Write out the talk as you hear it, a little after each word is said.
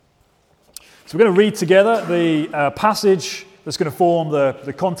So we're going to read together the passage that's going to form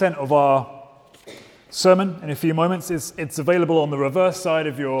the content of our sermon in a few moments. It's available on the reverse side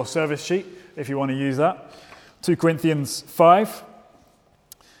of your service sheet if you want to use that. 2 Corinthians 5,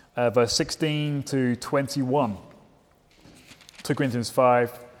 verse 16 to 21. 2 Corinthians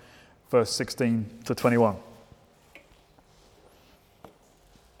 5, verse 16 to 21.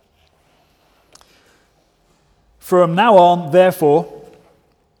 From now on, therefore,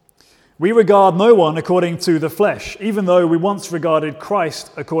 we regard no one according to the flesh. Even though we once regarded Christ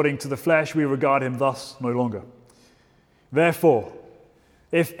according to the flesh, we regard him thus no longer. Therefore,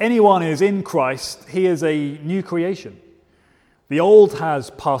 if anyone is in Christ, he is a new creation. The old has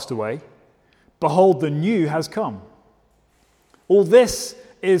passed away. Behold, the new has come. All this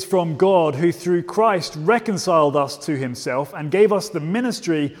is from God, who through Christ reconciled us to himself and gave us the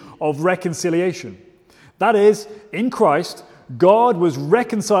ministry of reconciliation. That is, in Christ, God was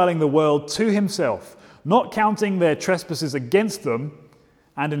reconciling the world to himself, not counting their trespasses against them,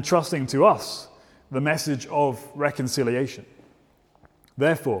 and entrusting to us the message of reconciliation.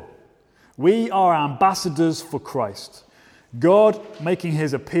 Therefore, we are ambassadors for Christ, God making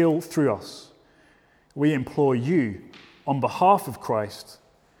his appeal through us. We implore you, on behalf of Christ,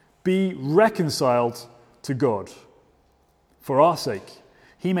 be reconciled to God. For our sake,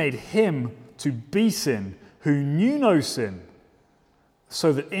 he made him to be sin who knew no sin,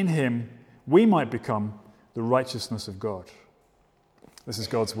 so that in him we might become the righteousness of God. This is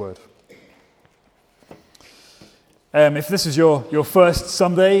God's word. If this is your first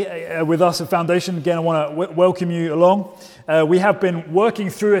Sunday with us at Foundation, again, I want to welcome you along. We have been working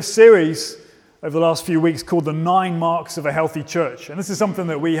through a series over the last few weeks called The 9 Marks of a Healthy Church. And this is something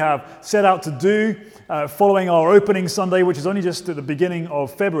that we have set out to do following our opening Sunday, which is only just at the beginning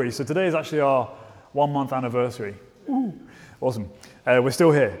of February. So today is actually our 1-month anniversary. Ooh, awesome. We're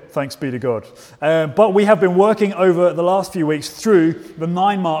still here, thanks be to God. But we have been working over the last few weeks through the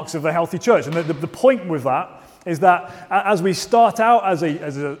 9 marks of a healthy church. And the point with that is that as we start out as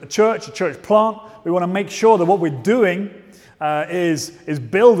a church plant, we want to make sure that what we're doing is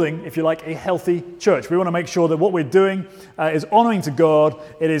building, if you like, a healthy church. We want to make sure that what we're doing is honoring to God.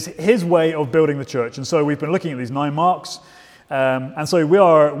 It is his way of building the church. And so we've been looking at these 9 marks. And so we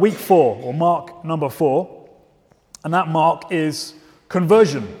are at week 4, or mark number 4. And that mark is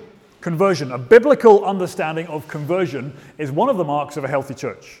conversion. Conversion. A biblical understanding of conversion is one of the marks of a healthy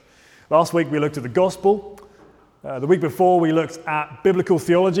church. Last week we looked at the gospel. The week before we looked at biblical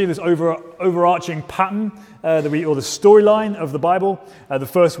theology, this overarching pattern, or the storyline of the Bible. The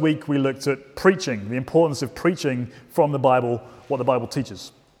first week we looked at preaching, the importance of preaching from the Bible, what the Bible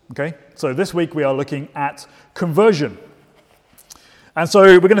teaches. Okay? So this week we are looking at conversion. And so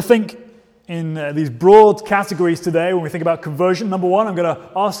we're going to think in these broad categories today when we think about conversion. Number one, I'm going to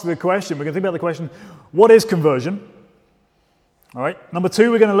ask the question. We're going to think about the question, what is conversion? All right. Number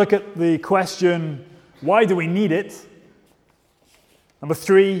 2, we're going to look at the question, why do we need it? Number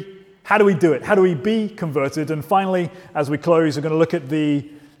 3, how do we do it? How do we be converted? And finally, as we close, we're going to look at the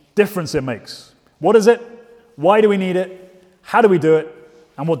difference it makes. What is it? Why do we need it? How do we do it?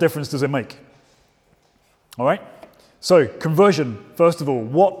 And what difference does it make? All right. So, conversion, first of all,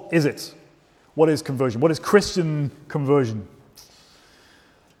 what is it? What is conversion? What is Christian conversion?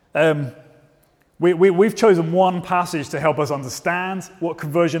 We've chosen one passage to help us understand what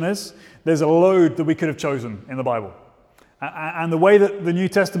conversion is. There's a load that we could have chosen in the Bible. And the way that the New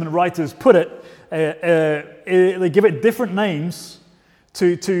Testament writers put it, they give it different names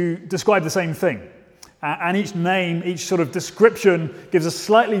to describe the same thing. And each name, each sort of description gives a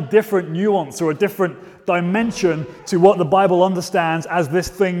slightly different nuance or a different dimension to what the Bible understands as this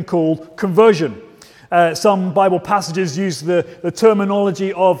thing called conversion. Some Bible passages use the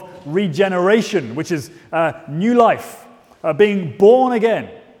terminology of regeneration, which is new life, being born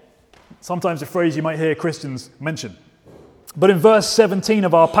again. Sometimes a phrase you might hear Christians mention. But in verse 17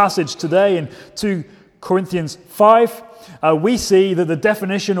 of our passage today in 2 Corinthians 5, we see that the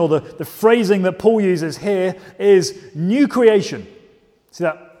definition or the phrasing that Paul uses here is new creation. See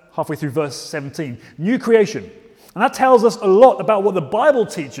that halfway through verse 17. New creation. And that tells us a lot about what the Bible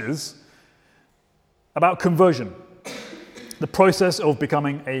teaches about conversion, the process of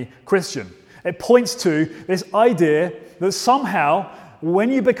becoming a Christian. It points to this idea that somehow when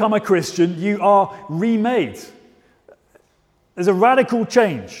you become a Christian, you are remade. There's a radical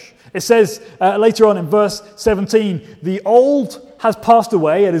change. It says later on in verse 17, the old has passed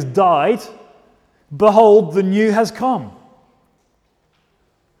away, it has died. Behold, the new has come.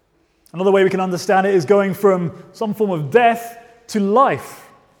 Another way we can understand it is going from some form of death to life.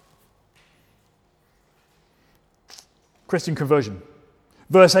 Christian conversion.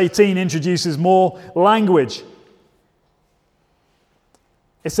 Verse 18 introduces more language.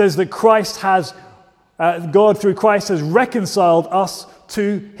 It says that God through Christ has reconciled us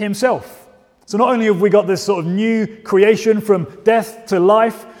to himself. So not only have we got this sort of new creation from death to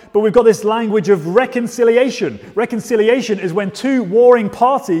life, but we've got this language of reconciliation. Reconciliation is when two warring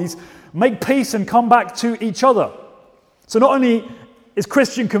parties make peace and come back to each other. So not only is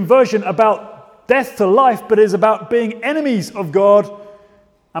Christian conversion about death to life, but it is about being enemies of God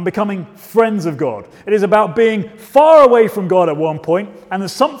and becoming friends of God. It is about being far away from God at one point, and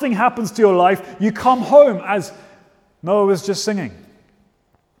as something happens to your life, you come home, as Noah was just singing.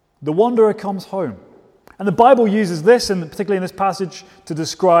 The wanderer comes home. And the Bible uses this, and particularly in this passage, to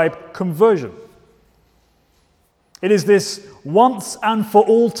describe conversion. It is this once and for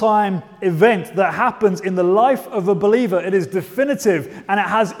all time event that happens in the life of a believer. It is definitive and it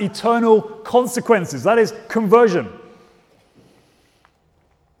has eternal consequences. That is conversion.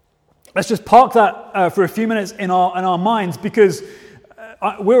 Let's just park that for a few minutes in our minds, because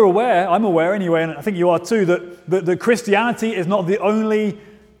I'm aware anyway, and I think you are too, that Christianity is not the only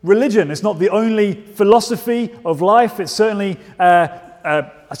religion. It's not the only philosophy of life. It's certainly, I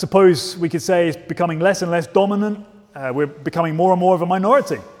suppose we could say, is becoming less and less dominant. We're becoming more and more of a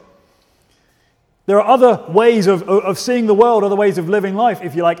minority. There are other ways of seeing the world, other ways of living life,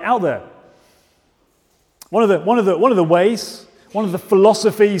 if you like, out there. One of the ways, one of the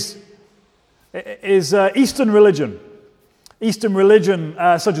philosophies is Eastern religion. Eastern religion,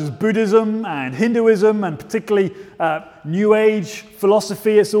 such as Buddhism and Hinduism, and particularly New Age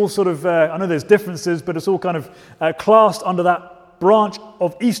philosophy. It's all sort of, I know there's differences, but it's all kind of classed under that branch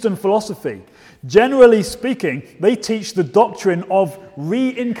of Eastern philosophy. Generally speaking, they teach the doctrine of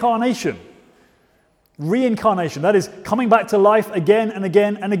reincarnation. Reincarnation, that is coming back to life again and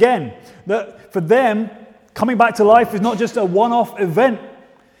again and again. That for them, coming back to life is not just a one-off event.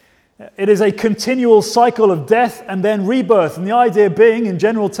 It is a continual cycle of death and then rebirth. And the idea being, in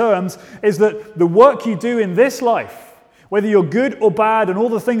general terms, is that the work you do in this life, whether you're good or bad, and all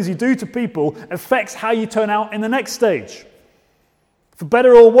the things you do to people, affects how you turn out in the next stage. For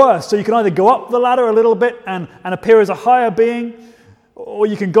better or worse. So you can either go up the ladder a little bit and appear as a higher being, or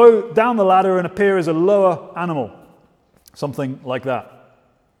you can go down the ladder and appear as a lower animal. Something like that.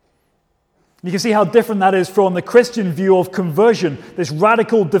 You can see how different that is from the Christian view of conversion, this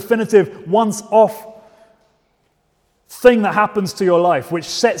radical, definitive, once-off thing that happens to your life, which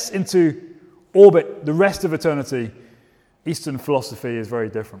sets into orbit the rest of eternity. Eastern philosophy is very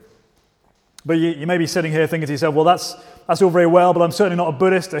different. But you may be sitting here thinking to yourself, well, that's all very well, but I'm certainly not a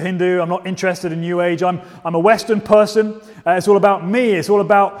Buddhist, a Hindu. I'm not interested in New Age. I'm a Western person. It's all about me. It's all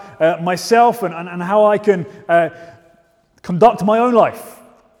about myself and how I can conduct my own life.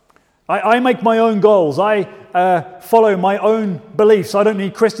 I make my own goals. I follow my own beliefs. I don't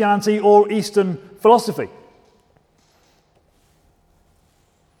need Christianity or Eastern philosophy.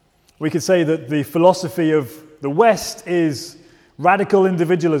 We could say that the philosophy of the West is radical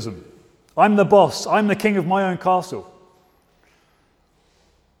individualism. I'm the boss. I'm the king of my own castle.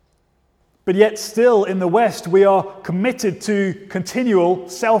 But yet still in the West, we are committed to continual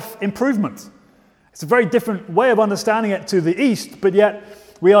self-improvement. It's a very different way of understanding it to the East, but yet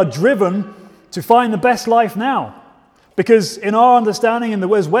we are driven to find the best life now. Because in our understanding,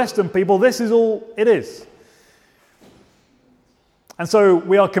 as Western people, this is all it is. And so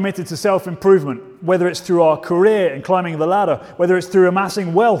we are committed to self-improvement, whether it's through our career and climbing the ladder, whether it's through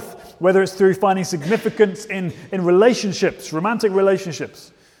amassing wealth, whether it's through finding significance in relationships, romantic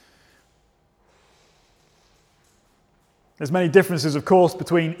relationships. There's many differences, of course,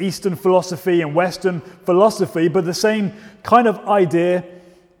 between Eastern philosophy and Western philosophy, but the same kind of idea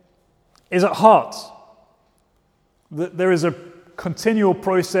is at heart. That there is a continual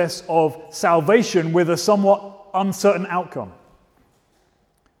process of salvation with a somewhat uncertain outcome.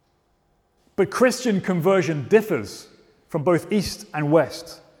 But Christian conversion differs from both East and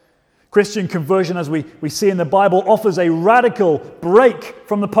West. Christian conversion, as we see in the Bible, offers a radical break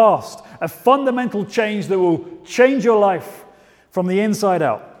from the past, a fundamental change that will change your life from the inside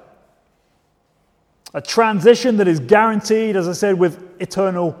out. A transition that is guaranteed, as I said, with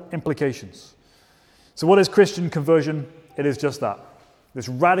eternal implications. So what is Christian conversion? It is just that. This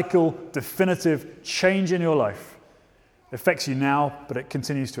radical, definitive change in your life. It affects you now, but it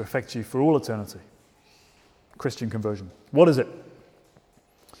continues to affect you for all eternity. Christian conversion. What is it?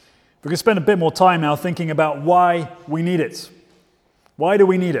 We're going to spend a bit more time now thinking about why we need it. Why do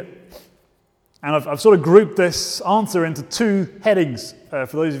we need it? And I've sort of grouped this answer into two headings for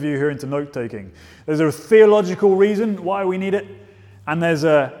those of you who are into note-taking. There's a theological reason why we need it, and there's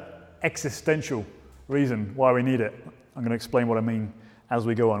an existential reason why we need it. I'm going to explain what I mean as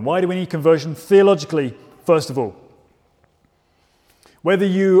we go on. Why do we need conversion? Theologically, first of all. Whether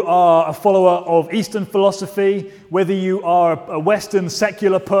you are a follower of Eastern philosophy, whether you are a Western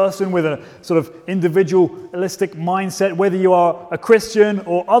secular person with a sort of individualistic mindset, whether you are a Christian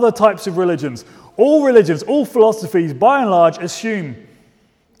or other types of religions, all philosophies, by and large, assume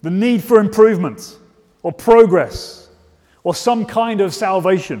the need for improvement or progress or some kind of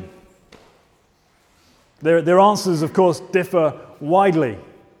salvation. Their answers, of course, differ widely,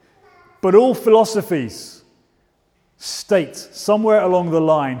 but all philosophies state somewhere along the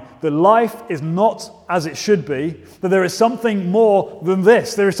line that life is not as it should be, that there is something more than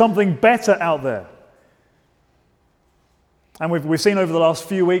this, there is something better out there. And we've seen over the last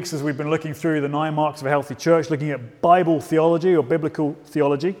few weeks, as we've been looking through the 9 marks of a healthy church, looking at Bible theology or biblical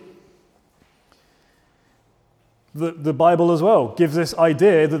theology, the Bible as well gives this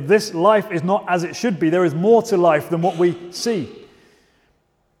idea that this life is not as it should be. There is more to life than what we see.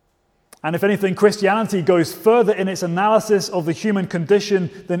 And if anything, Christianity goes further in its analysis of the human condition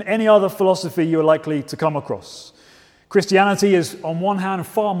than any other philosophy you're likely to come across. Christianity is, on one hand,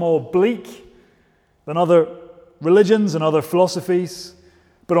 far more bleak than other religions and other philosophies,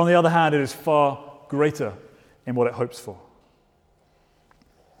 but on the other hand, it is far greater in what it hopes for.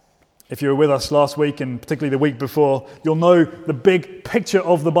 If you were with us last week, and particularly the week before, you'll know the big picture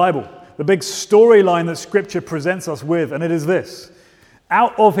of the Bible, the big storyline that Scripture presents us with, and it is this.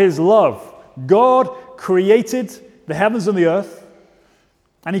 Out of His love, God created the heavens and the earth,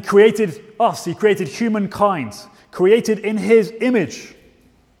 and He created us. He created humankind, created in His image.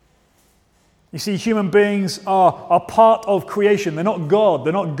 You see, human beings are part of creation. They're not God.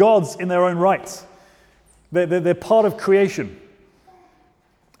 They're not gods in their own right. They're part of creation.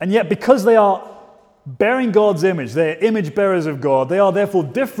 And yet, because they are bearing God's image, they're image bearers of God, they are therefore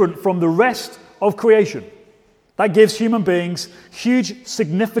different from the rest of creation. That gives human beings huge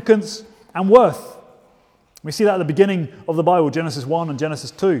significance and worth. We see that at the beginning of the Bible, Genesis 1 and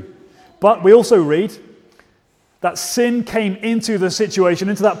Genesis 2. But we also read that sin came into the situation,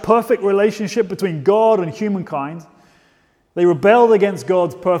 into that perfect relationship between God and humankind. They rebelled against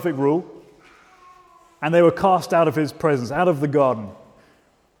God's perfect rule, and they were cast out of His presence, out of the garden.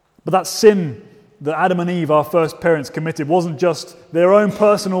 But that sin that Adam and Eve, our first parents, committed wasn't just their own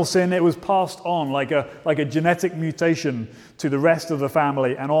personal sin. It was passed on like a genetic mutation to the rest of the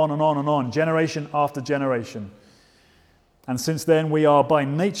family, and on and on and on, generation after generation. And since then, we are by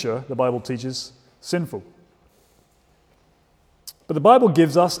nature, the Bible teaches, sinful. But the Bible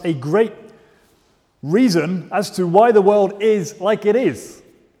gives us a great reason as to why the world is like it is.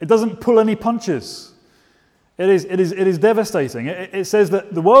 It doesn't pull any punches. It is devastating. It says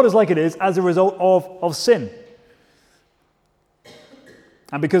that the world is like it is as a result of sin.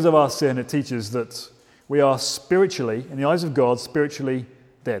 And because of our sin, it teaches that we are spiritually, in the eyes of God, spiritually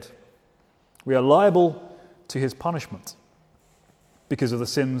dead. We are liable to His punishment because of the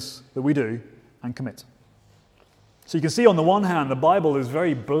sins that we do and commit. So you can see on the one hand, the Bible is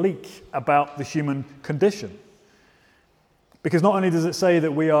very bleak about the human condition. Because not only does it say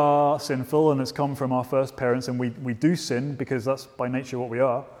that we are sinful and it's come from our first parents and we do sin because that's by nature what we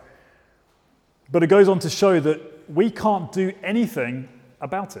are, but it goes on to show that we can't do anything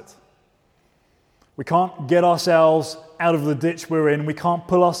about it. We can't get ourselves out of the ditch we're in. We can't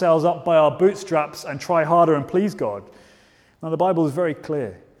pull ourselves up by our bootstraps and try harder and please God. Now the Bible is very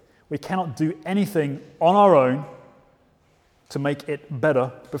clear. We cannot do anything on our own to make it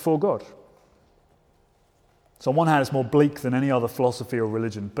better before God. So on one hand, it's more bleak than any other philosophy or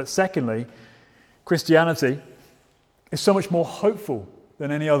religion. But secondly, Christianity is so much more hopeful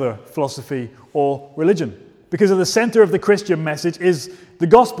than any other philosophy or religion. Because at the center of the Christian message is the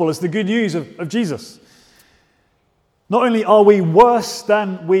gospel, it's the good news of Jesus. Not only are we worse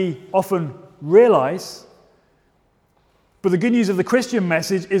than we often realize, but the good news of the Christian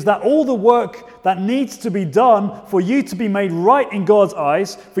message is that all the work that needs to be done for you to be made right in God's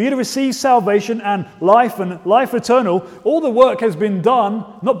eyes, for you to receive salvation and life eternal, all the work has been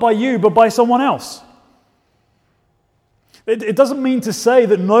done not by you but by someone else. It doesn't mean to say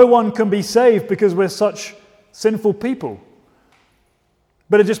that no one can be saved because we're such sinful people.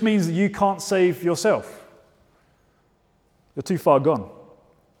 But it just means that you can't save yourself. You're too far gone.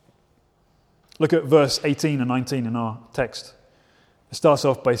 Look at verse 18 and 19 in our text. It starts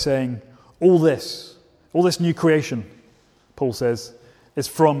off by saying, all this new creation, Paul says, is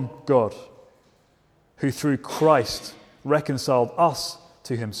from God, who through Christ reconciled us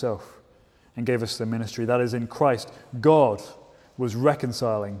to Himself and gave us the ministry. That is, in Christ, God was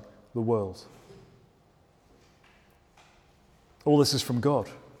reconciling the world. All this is from God.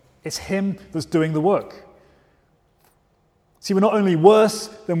 It's Him that's doing the work. See, we're not only worse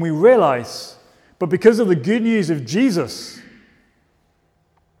than we realize, but because of the good news of Jesus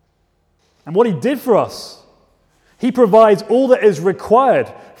and what he did for us, he provides all that is required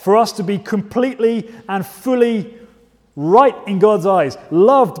for us to be completely and fully right in God's eyes,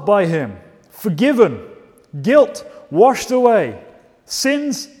 loved by him, forgiven, guilt washed away,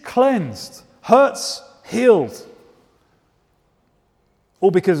 sins cleansed, hurts healed. All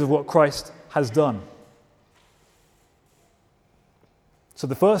because of what Christ has done. So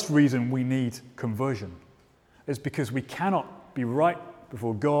the first reason we need conversion is because we cannot be right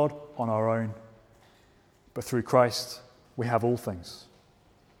before God on our own, but through Christ we have all things.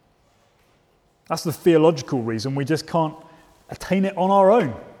 That's the theological reason. We just can't attain it on our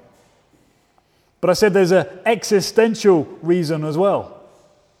own. But I said there's an existential reason as well.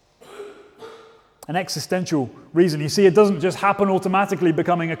 An existential reason. You see, it doesn't just happen automatically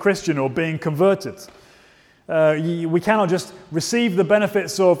becoming a Christian or being converted. We cannot just receive the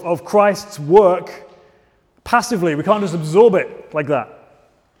benefits of Christ's work passively. We can't just absorb it like that.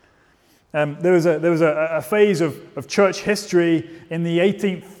 There was a phase of church history in the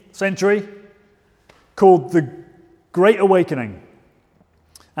 18th century called the Great Awakening.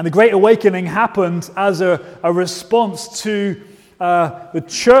 And the Great Awakening happened as a response to the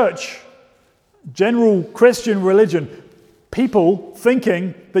church, general Christian religion, people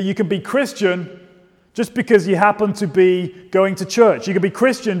thinking that you can be Christian just because you happen to be going to church. You can be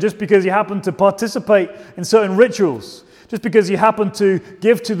Christian just because you happen to participate in certain rituals. Just because you happen to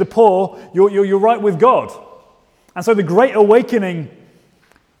give to the poor, you're right with God. And so the Great Awakening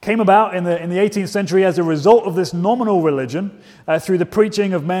came about in the 18th century as a result of this nominal religion through the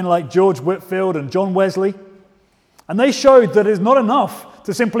preaching of men like George Whitefield and John Wesley. And they showed that it's not enough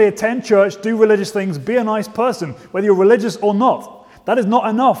to simply attend church, do religious things, be a nice person, whether you're religious or not. That is not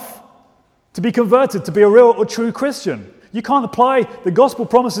enough to be converted, to be a real or true Christian. You can't apply the gospel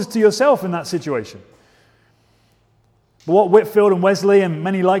promises to yourself in that situation. But what Whitefield and Wesley and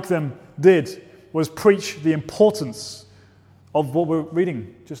many like them did was preach the importance of what we're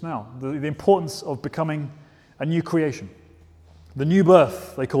reading just now, the importance of becoming a new creation. The new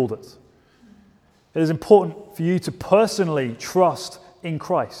birth, they called it. It is important for you to personally trust in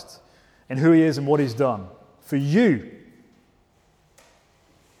Christ, in who he is and what he's done for you.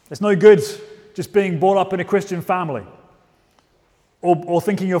 It's no good just being brought up in a Christian family or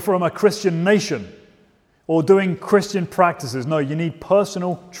thinking you're from a Christian nation or doing Christian practices. No, you need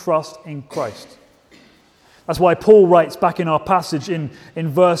personal trust in Christ. That's why Paul writes back in our passage in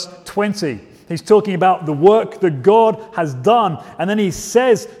verse 20. He's talking about the work that God has done. And then he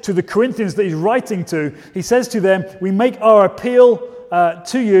says to the Corinthians that he's writing to, he says to them, we make our appeal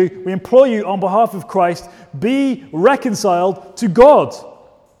to you, we implore you on behalf of Christ, be reconciled to God.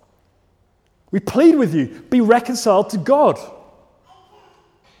 We plead with you, be reconciled to God.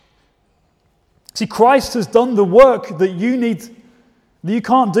 See, Christ has done the work that you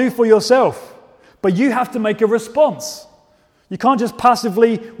can't do for yourself, but you have to make a response. You can't just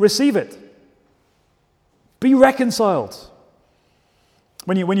passively receive it. Be reconciled.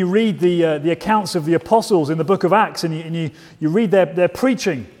 When you read the accounts of the apostles in the book of Acts and you read their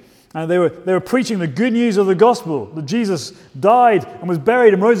preaching, they were preaching the good news of the gospel, that Jesus died and was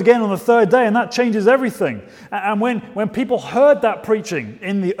buried and rose again on the third day, and that changes everything. And when people heard that preaching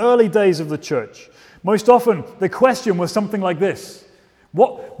in the early days of the church, most often the question was something like this: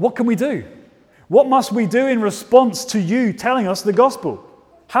 What can we do? What must we do in response to you telling us the gospel?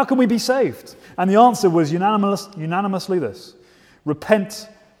 How can we be saved? And the answer was unanimously this: repent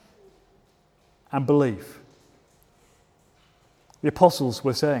and believe. The apostles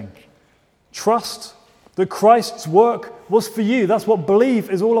were saying, trust that Christ's work was for you. That's what believe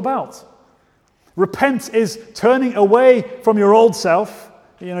is all about. Repent is turning away from your old self,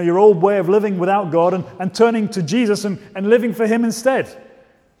 your old way of living without God, and turning to Jesus and living for him instead.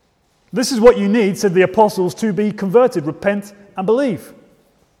 This is what you need, said the apostles, to be converted. Repent and believe.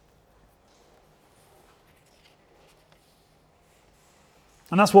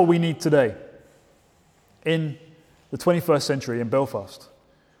 And that's what we need today in the 21st century in Belfast.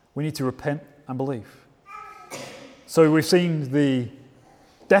 We need to repent and believe. So we've seen the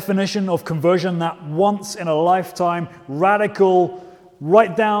definition of conversion, that once in a lifetime, radical,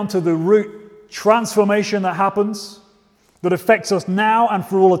 right down to the root transformation that happens, that affects us now and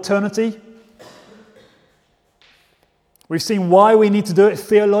for all eternity. We've seen why we need to do it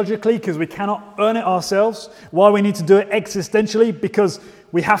theologically, because we cannot earn it ourselves. Why we need to do it existentially, because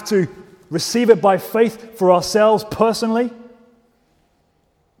we have to receive it by faith for ourselves personally.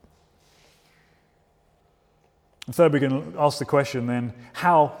 And third, we can ask the question then,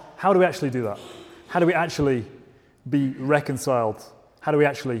 how do we actually do that? How do we actually be reconciled? How do we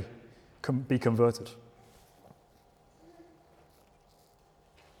actually be converted?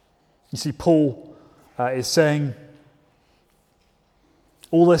 You see, Paul is saying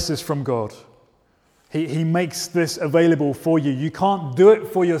all this is from God. He makes this available for you. You can't do it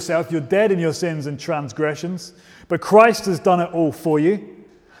for yourself. You're dead in your sins and transgressions. But Christ has done it all for you.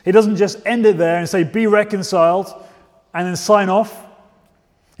 He doesn't just end it there and say, be reconciled, and then sign off.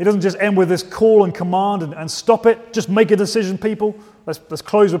 He doesn't just end with this call and command and stop it. Just make a decision, people. Let's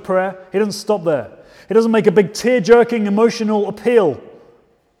close with prayer. He doesn't stop there. He doesn't make a big tear-jerking emotional appeal.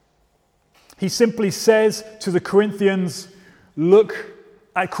 He simply says to the Corinthians, look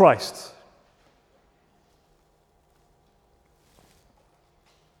at Christ.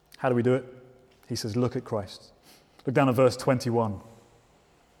 How do we do it? He says, look at Christ. Look down at verse 21.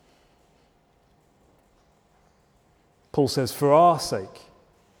 Paul says, for our sake,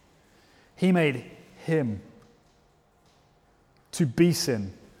 he made him to be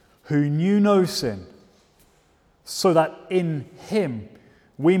sin, who knew no sin, so that in him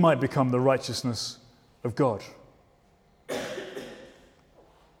we might become the righteousness of God.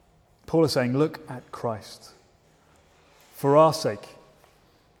 Paul is saying, look at Christ. For our sake,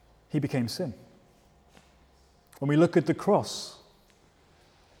 he became sin. When we look at the cross,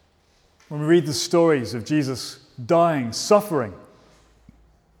 when we read the stories of Jesus dying, suffering,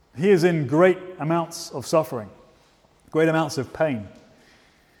 he is in great amounts of suffering, great amounts of pain.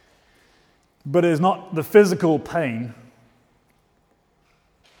 But it is not the physical pain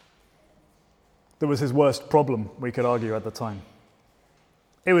that was his worst problem, we could argue at the time.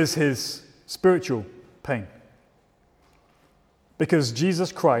 It was his spiritual pain. Because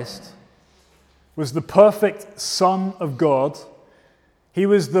Jesus Christ was the perfect Son of God. He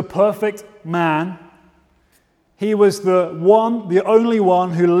was the perfect man. He was the only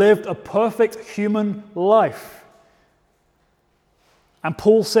one who lived a perfect human life. And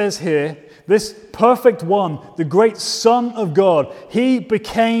Paul says here, this perfect one, the great Son of God, he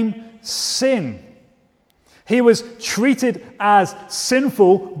became sin. He was treated as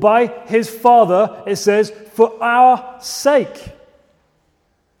sinful by his Father, it says, for our sake.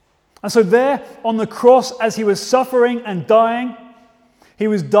 And so there on the cross, as he was suffering and dying, he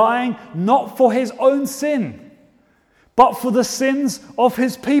was dying not for his own sin, but for the sins of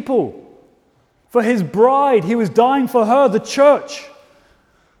his people, for his bride. He was dying for her, the church.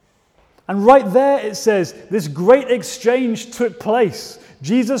 And right there it says, this great exchange took place.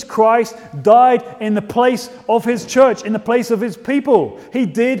 Jesus Christ died in the place of his church, in the place of his people. He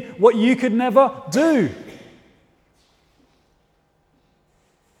did what you could never do.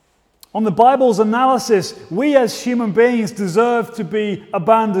 On the Bible's analysis, we as human beings deserve to be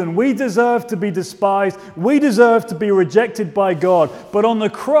abandoned. We deserve to be despised. We deserve to be rejected by God. But on the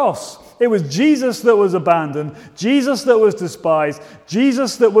cross, it was Jesus that was abandoned, Jesus that was despised,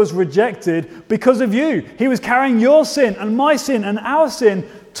 Jesus that was rejected because of you. He was carrying your sin and my sin and our sin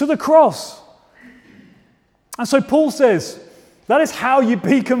to the cross. And so Paul says, that is how you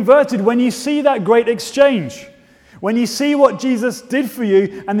be converted when you see that great exchange. When you see what Jesus did for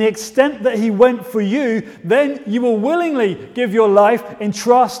you and the extent that he went for you, then you will willingly give your life in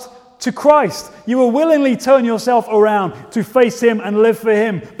trust to Christ. You will willingly turn yourself around to face him and live for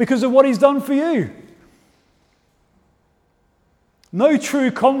him because of what he's done for you. No true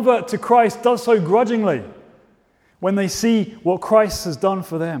convert to Christ does so grudgingly when they see what Christ has done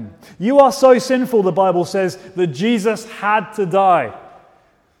for them. You are so sinful, the Bible says, that Jesus had to die.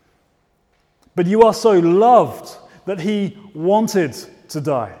 But you are so loved that he wanted to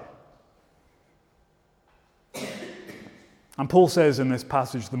die. And Paul says in this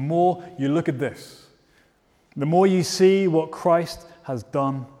passage, the more you look at this, the more you see what Christ has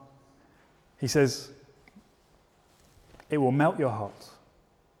done, he says, it will melt your heart.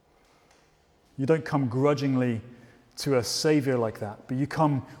 You don't come grudgingly to a Savior like that, but you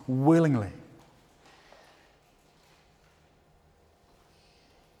come willingly.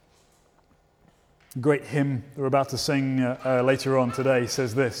 A great hymn that we're about to sing later on today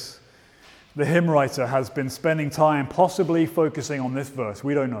says this. The hymn writer has been spending time possibly focusing on this verse.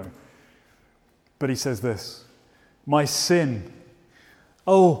 We don't know. But he says this. My sin,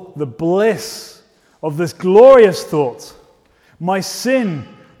 oh, the bliss of this glorious thought. My sin,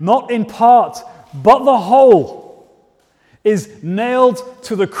 not in part, but the whole, is nailed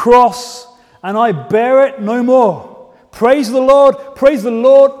to the cross, and I bear it no more. Praise the Lord,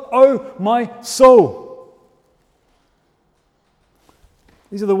 oh my soul.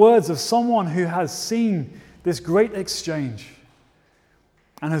 These are the words of someone who has seen this great exchange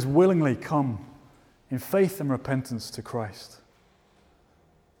and has willingly come in faith and repentance to Christ.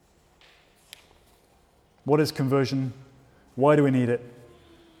 What is conversion? Why do we need it?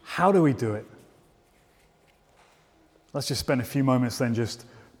 How do we do it? Let's just spend a few moments then just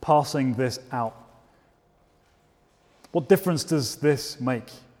passing this out. What difference does this make?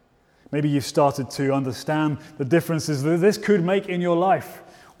 Maybe you've started to understand the differences that this could make in your life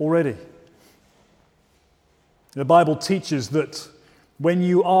already. The Bible teaches that when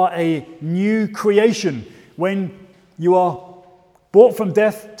you are a new creation, when you are brought from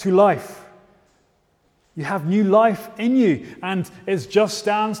death to life, you have new life in you. And it just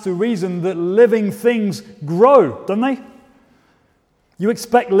stands to reason that living things grow, don't they? You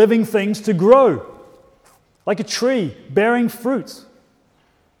expect living things to grow, like a tree bearing fruit.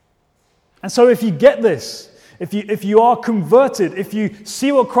 And so if you get this, if you are converted, if you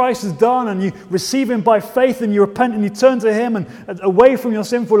see what Christ has done and you receive Him by faith and you repent and you turn to Him and away from your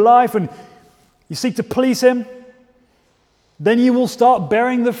sinful life and you seek to please Him, then you will start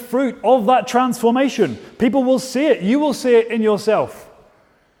bearing the fruit of that transformation. People will see it. You will see it in yourself.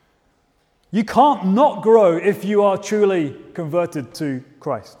 You can't not grow if you are truly converted to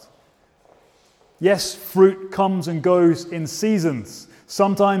Christ. Yes, fruit comes and goes in seasons.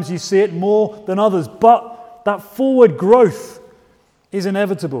 Sometimes you see it more than others, but that forward growth is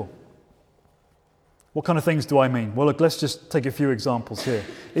inevitable. What kind of things do I mean? Well, look, let's just take a few examples here.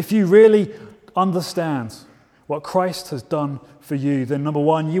 If you really understand what Christ has done for you, then number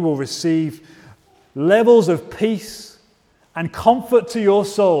one, you will receive levels of peace and comfort to your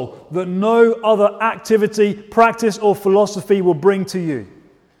soul that no other activity, practice, or philosophy will bring to you.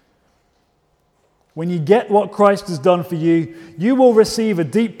 When you get what Christ has done for you, you will receive a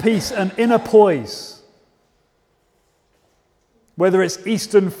deep peace and inner poise. Whether it's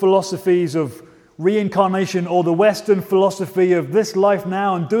Eastern philosophies of reincarnation or the Western philosophy of this life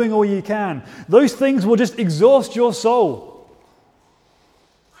now and doing all you can, those things will just exhaust your soul.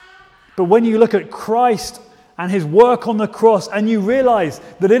 But when you look at Christ and His work on the cross and you realize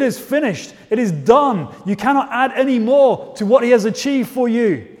that it is finished, it is done, you cannot add any more to what He has achieved for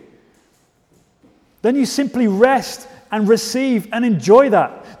you, then you simply rest and receive and enjoy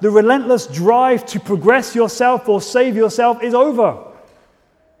that. The relentless drive to progress yourself or save yourself is over.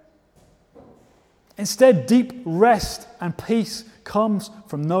 Instead, deep rest and peace comes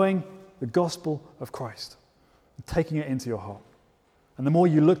from knowing the gospel of Christ and taking it into your heart. And the more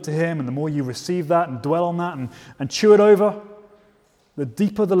you look to Him and the more you receive that and dwell on that and chew it over, the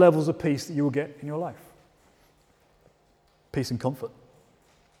deeper the levels of peace that you will get in your life. Peace and comfort.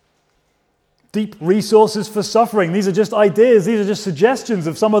 Deep resources for suffering. These are just ideas. These are just suggestions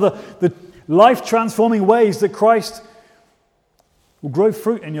of some of the life-transforming ways that Christ will grow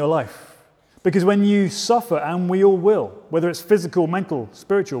fruit in your life. Because when you suffer, and we all will, whether it's physical, mental,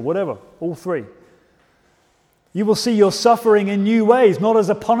 spiritual, whatever, all three, you will see your suffering in new ways, not as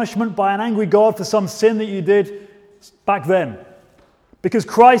a punishment by an angry God for some sin that you did back then. Because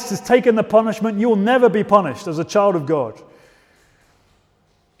Christ has taken the punishment, you will never be punished as a child of God.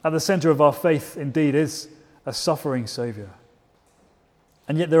 At the center of our faith, indeed, is a suffering Savior.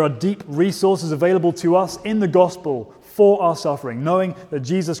 And yet there are deep resources available to us in the gospel for our suffering, knowing that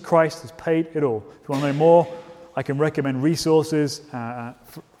Jesus Christ has paid it all. If you want to know more, I can recommend resources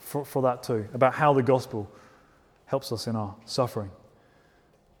for that too, about how the gospel helps us in our suffering.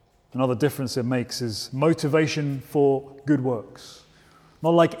 Another difference it makes is motivation for good works.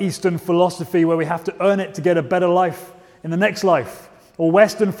 Not like Eastern philosophy where we have to earn it to get a better life in the next life. Or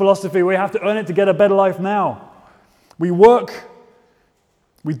Western philosophy, we have to earn it to get a better life now. We work,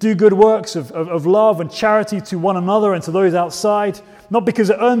 we do good works of love and charity to one another and to those outside, not because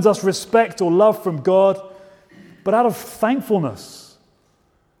it earns us respect or love from God, but out of thankfulness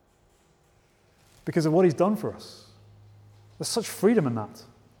because of what He's done for us. There's such freedom in that.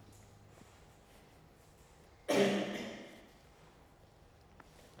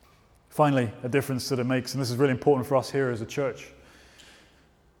 Finally, a difference that it makes, and this is really important for us here as a church,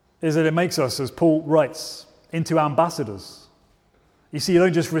 is that it makes us, as Paul writes, into ambassadors. You see, you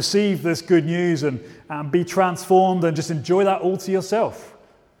don't just receive this good news and be transformed and just enjoy that all to yourself.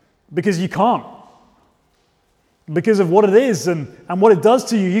 Because you can't. Because of what it is and what it does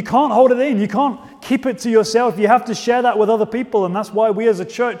to you. You can't hold it in. You can't keep it to yourself. You have to share that with other people. And that's why we as a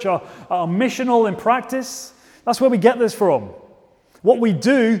church are missional in practice. That's where we get this from. What we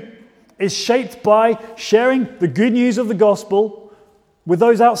do is shaped by sharing the good news of the gospel with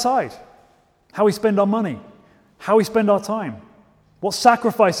those outside. How we spend our money, how we spend our time, what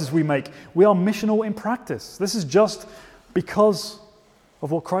sacrifices we make. We are missional in practice. This is just because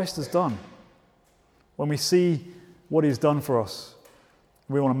of what Christ has done. When we see what He's done for us,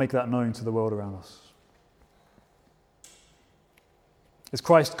 we want to make that known to the world around us. Is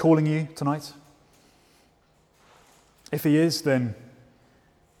Christ calling you tonight? If he is, then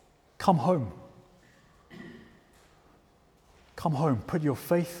come home. Come home. Put your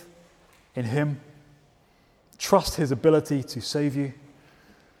faith in him. Trust his ability to save you.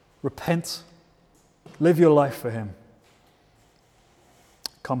 Repent. Live your life for him.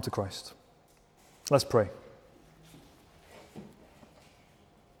 Come to Christ. Let's pray.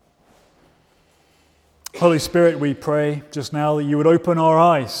 Holy Spirit, we pray just now that you would open our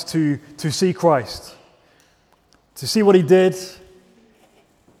eyes to see Christ, to see what he did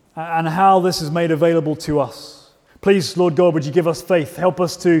and how this is made available to us. Please, Lord God, would you give us faith? Help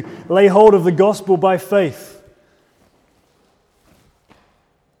us to lay hold of the gospel by faith.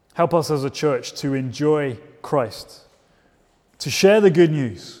 Help us as a church to enjoy Christ, to share the good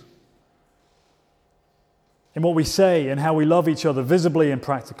news in what we say and how we love each other visibly and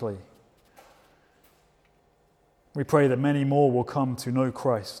practically. We pray that many more will come to know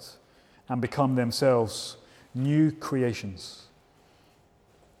Christ and become themselves new creations.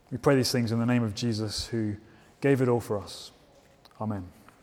 We pray these things in the name of Jesus, who gave it all for us. Amen.